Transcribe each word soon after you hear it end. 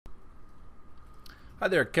Hi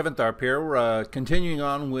there, Kevin Tharp here. We're continuing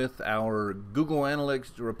on with our Google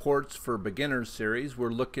Analytics reports for beginners series. We're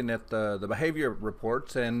looking at the behavior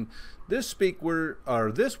reports, and this week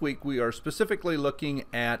we are specifically looking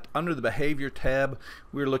at, under the behavior tab,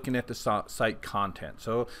 we're looking at the site content.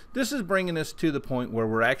 So this is bringing us to the point where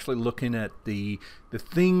we're actually looking at the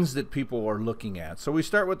things that people are looking at. So we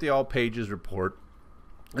start with the all pages report.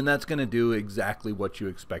 And that's going to do exactly what you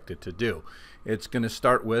expect it to do. It's going to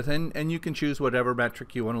start with, and you can choose whatever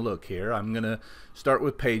metric you want to look here. I'm going to start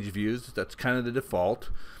with page views. That's kind of the default.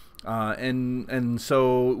 And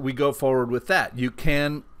so we go forward with that. You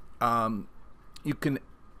can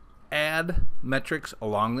add metrics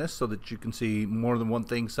along this so that you can see more than one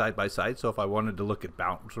thing side by side. So if I wanted to look at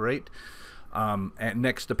bounce rate, and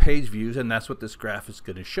next to page views, and that's what this graph is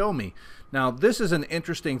going to show me. Now this is an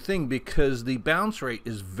interesting thing because the bounce rate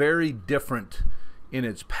is very different in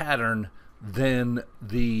its pattern than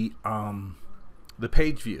the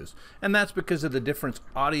page views, and that's because of the different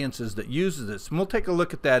audiences that uses this. And we'll take a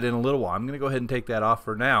look at that in a little while. I'm going to go ahead and take that off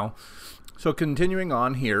for now. So continuing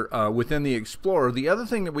on here within the Explorer, the other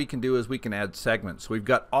thing that we can do is we can add segments. We've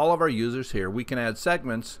got all of our users here. We can add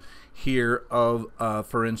segments here of,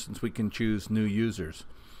 for instance, we can choose new users.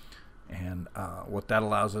 And what that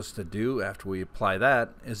allows us to do after we apply that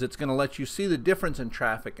is it's going to let you see the difference in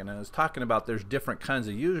traffic. And I was talking about there's different kinds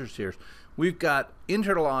of users here. We've got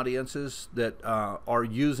internal audiences that are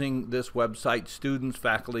using this website, students,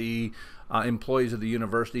 faculty, employees of the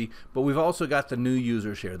university, but we've also got the new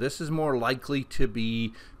users here. This is more likely to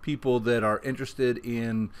be people that are interested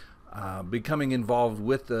in becoming involved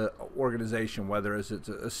with the organization, whether it's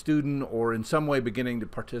a student or in some way beginning to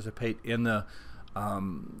participate in the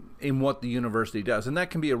in what the university does. And that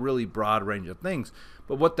can be a really broad range of things.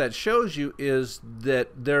 But what that shows you is that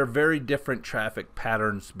there are very different traffic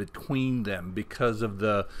patterns between them because of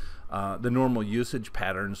the normal usage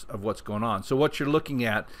patterns of what's going on. So what you're looking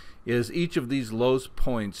at is each of these lows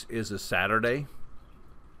points is a Saturday,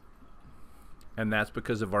 and that's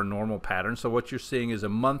because of our normal pattern. So what you're seeing is a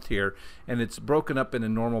month here, and it's broken up into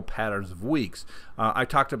normal patterns of weeks. I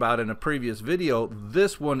talked about in a previous video,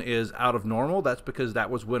 this one is out of normal. That's because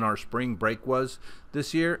that was when our spring break was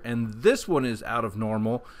this year, and this one is out of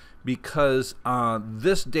normal because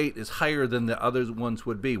this date is higher than the other ones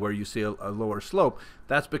would be, where you see a lower slope.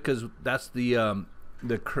 That's because that's the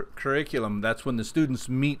curriculum. That's when the students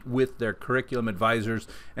meet with their curriculum advisors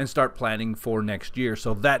and start planning for next year.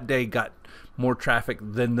 So that day got more traffic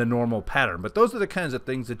than the normal pattern. But those are the kinds of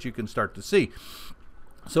things that you can start to see.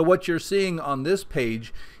 So what you're seeing on this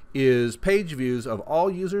page is page views of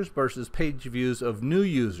all users versus page views of new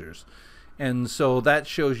users. And so that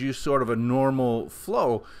shows you sort of a normal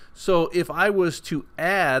flow. So if I was to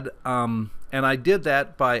add, and I did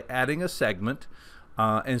that by adding a segment,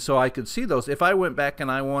 and so I could see those. If I went back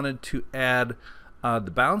and I wanted to add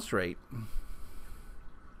the bounce rate,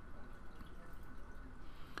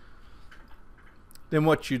 then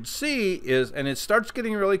what you'd see is, and it starts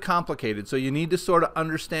getting really complicated, so you need to sort of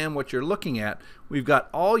understand what you're looking at. We've got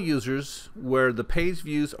all users where the page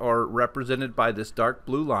views are represented by this dark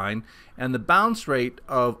blue line, and the bounce rate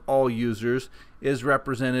of all users is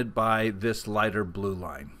represented by this lighter blue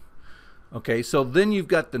line. Okay, so then you've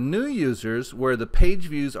got the new users where the page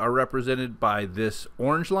views are represented by this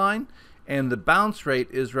orange line, and the bounce rate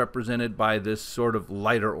is represented by this sort of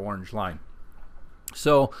lighter orange line.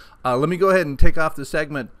 So let me go ahead and take off the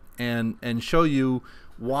segment and show you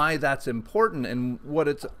why that's important and what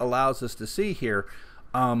it allows us to see here.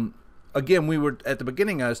 Again, we were at the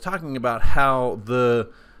beginning, I was talking about how the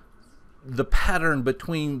pattern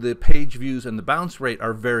between the page views and the bounce rate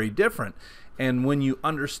are very different. And when you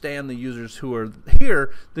understand the users who are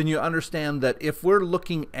here, then you understand that if we're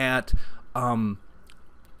looking at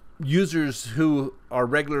users who are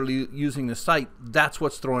regularly using the site, that's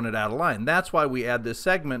what's throwing it out of line. That's why we add this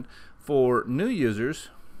segment for new users.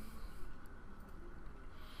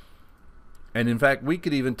 And in fact, we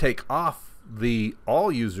could even take off the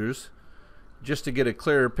all users just to get a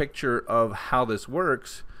clearer picture of how this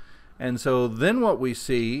works. And so then what we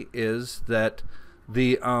see is that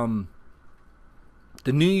the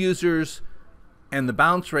new users and the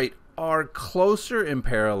bounce rate are closer in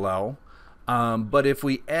parallel, but if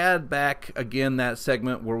we add back again that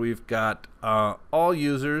segment where we've got all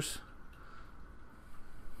users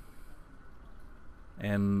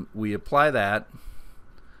and we apply that,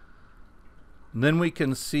 then we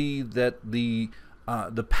can see that the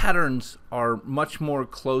the patterns are much more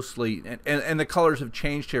closely, and the colors have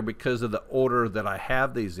changed here because of the order that I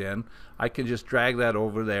have these in. I can just drag that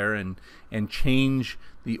over there and change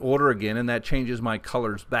the order again, and that changes my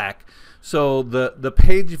colors back. So the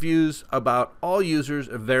page views about all users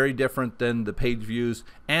are very different than the page views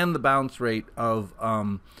and the bounce rate of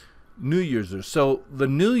new users. So the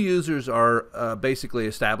new users are basically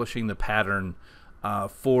establishing the pattern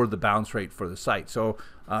for the bounce rate for the site. So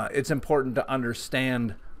it's important to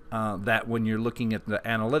understand that when you're looking at the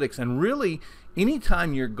analytics, and really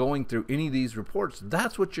anytime you're going through any of these reports,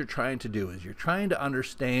 that's what you're trying to do, is you're trying to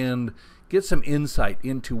understand, get some insight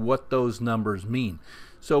into what those numbers mean.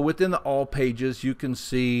 So within the all pages, you can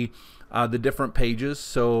see the different pages.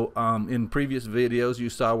 So in previous videos, you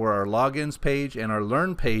saw where our logins page and our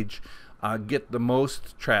learn page get the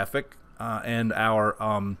most traffic, and our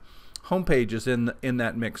home page is in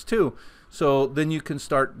that mix too. So then you can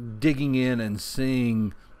start digging in and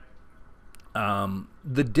seeing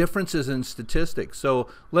the differences in statistics. So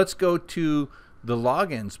let's go to the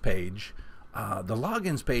logins page. The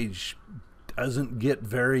logins page doesn't get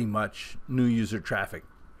very much new user traffic.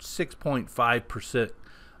 6.5%,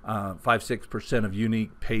 5-6% of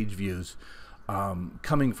unique page views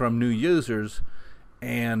coming from new users,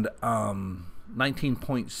 and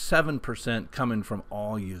 19.7% coming from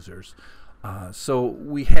all users. So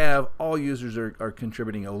we have all users are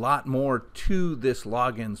contributing a lot more to this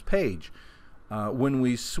logins page. When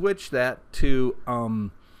we switch that to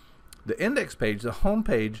the index page, the home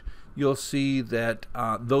page, you'll see that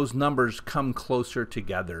those numbers come closer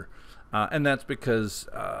together. And that's because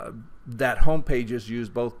that home page is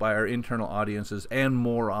used both by our internal audiences and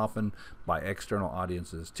more often by external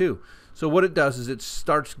audiences too. So what it does is it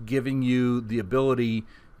starts giving you the ability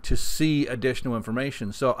to see additional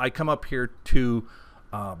information. So I come up here to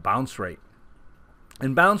bounce rate.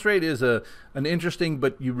 And bounce rate is an interesting,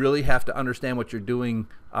 but you really have to understand what you're doing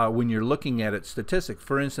when you're looking at it statistics.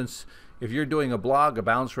 For instance, if you're doing a blog, a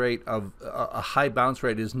bounce rate of a high bounce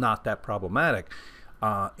rate is not that problematic.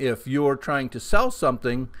 If you're trying to sell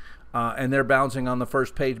something and they're bouncing on the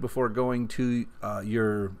first page before going to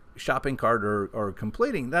your shopping cart or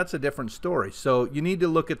completing, that's a different story. So you need to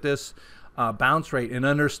look at this bounce rate and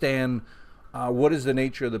understand what is the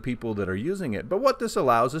nature of the people that are using it. But what this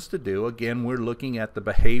allows us to do, again, we're looking at the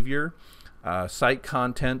behavior, site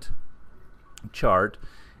content chart,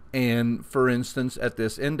 and for instance at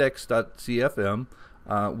this index.cfm,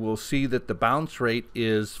 we'll see that the bounce rate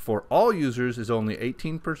is for all users is only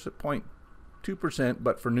 18.2%,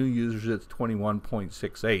 but for new users it's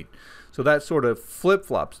 21.68. So that sort of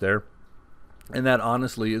flip-flops there, and that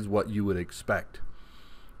honestly is what you would expect.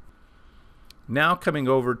 Now coming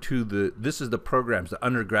over to this is the programs, the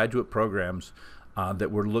undergraduate programs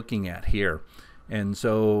that we're looking at here. And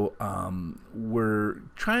so we're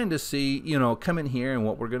trying to see, come in here, and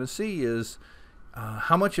what we're going to see is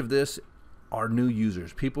how much of this are new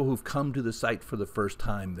users, people who've come to the site for the first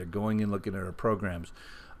time. They're going and looking at our programs.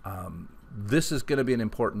 This is going to be an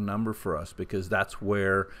important number for us because that's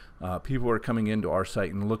where people are coming into our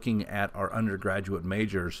site and looking at our undergraduate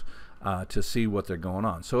majors to see what they're going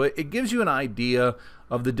on. So it gives you an idea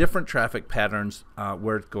of the different traffic patterns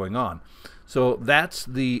where it's going on. So that's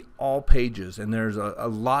the all pages, and there's a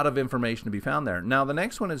lot of information to be found there. Now the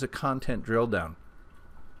next one is a content drill down.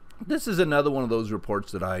 This is another one of those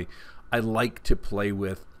reports that I like to play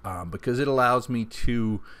with because it allows me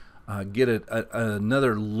to get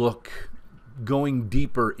another look going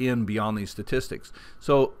deeper in beyond these statistics.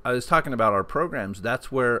 So I was talking about our programs.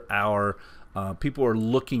 That's where our people are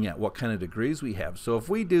looking at what kind of degrees we have. So if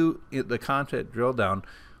we do the content drill down,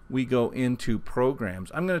 we go into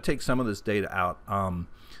programs. I'm going to take some of this data out. I'm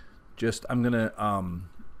going to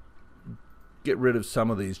get rid of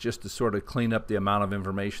some of these just to sort of clean up the amount of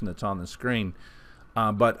information that's on the screen.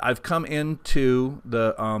 But I've come into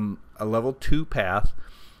the a level 2 path,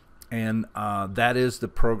 and that is the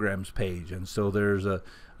programs page. And so there's a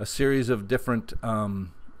series of different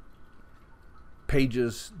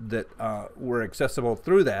pages that were accessible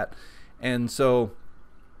through that. And so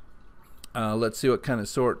let's see what kind of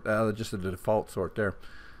sort, just the default sort there.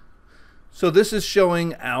 So this is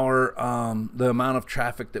showing our the amount of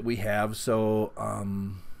traffic that we have. So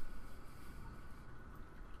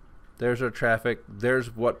there's our traffic.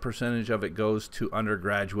 There's what percentage of it goes to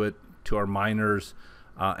undergraduate, to our minors,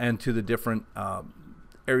 and to the different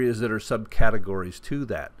areas that are subcategories to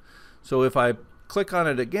that. So if I click on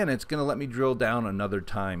it again, it's going to let me drill down another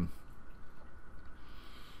time.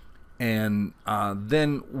 And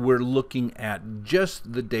then we're looking at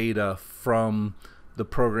just the data from the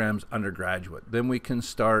program's undergraduate. Then we can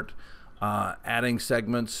start adding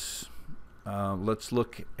segments let's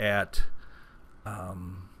look at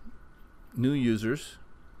new users.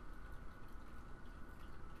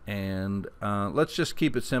 And let's just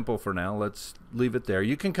keep it simple for now. Let's leave it there.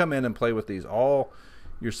 You can come in and play with these all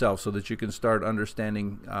yourself so that you can start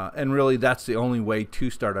understanding. And really, that's the only way to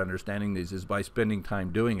start understanding these, is by spending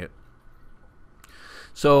time doing it.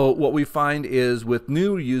 So what we find is with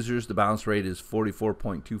new users, the bounce rate is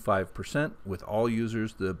 44.25%. With all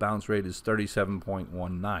users, the bounce rate is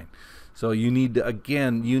 37.19. So you need to,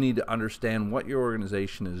 again, you need to understand what your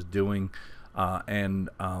organization is doing and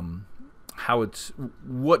how it's,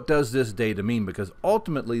 what does this data mean? Because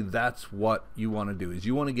ultimately that's what you want to do, is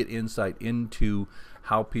you want to get insight into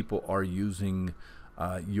how people are using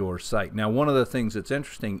your site. Now, one of the things that's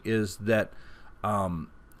interesting is that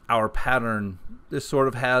our pattern, this sort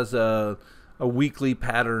of has a weekly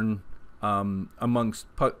pattern amongst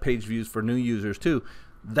page views for new users too.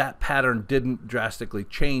 That pattern didn't drastically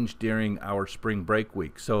change during our spring break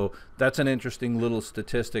week. So that's an interesting little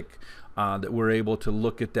statistic that we're able to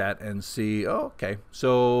look at that and see, oh, okay,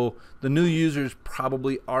 so the new users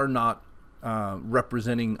probably are not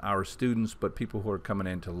representing our students, but people who are coming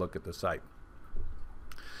in to look at the site.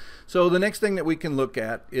 So the next thing that we can look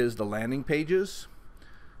at is the landing pages.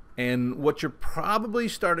 And what you're probably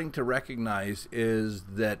starting to recognize is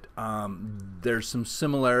that there's some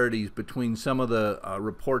similarities between some of the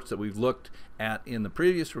reports that we've looked at in the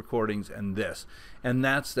previous recordings and this. And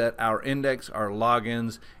that's that our index, our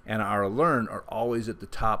logins, and our learn are always at the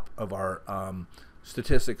top of our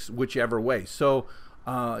statistics, whichever way. So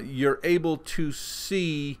you're able to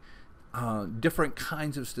see different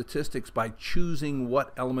kinds of statistics by choosing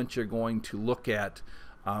what elements you're going to look at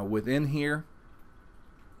within here.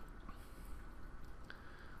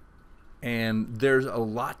 And there's a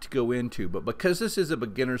lot to go into, but because this is a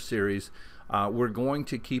beginner series, we're going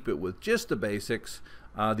to keep it with just the basics.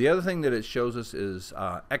 The other thing that it shows us is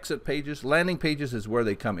exit pages. Landing pages is where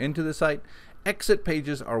they come into the site. Exit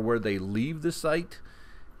pages are where they leave the site.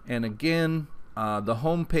 And again, the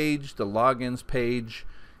home page, the logins page,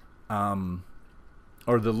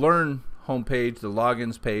 or the learn homepage, the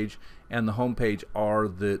logins page, and the home page are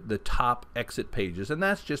the top exit pages, and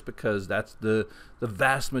that's just because that's the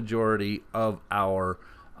vast majority of our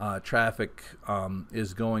traffic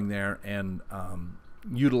is going there and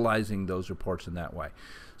utilizing those reports in that way.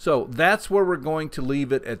 So that's where we're going to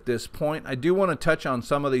leave it at this point. I do want to touch on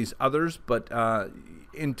some of these others, but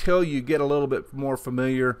until you get a little bit more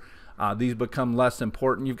familiar, these become less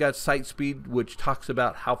important. You've got site speed, which talks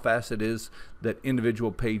about how fast it is that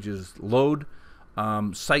individual pages load.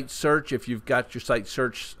 Site search, if you've got your site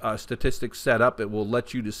search statistics set up, it will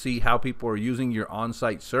let you to see how people are using your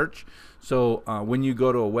on-site search. So when you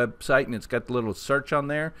go to a website and it's got the little search on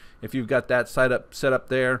there, if you've got that set up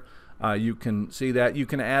there, you can see that. You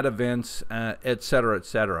can add events, etc.,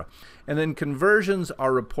 etc. And then conversions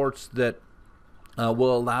are reports that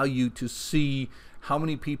will allow you to see how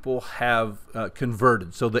many people have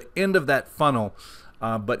converted. So the end of that funnel.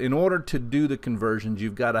 But in order to do the conversions,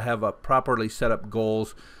 you've got to have a properly set up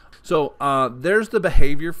goals. So there's the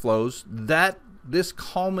behavior flows. This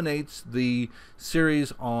culminates the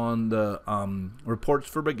series on the reports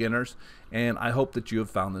for beginners, and I hope that you have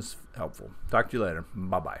found this helpful. Talk to you later.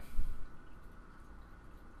 Bye-bye.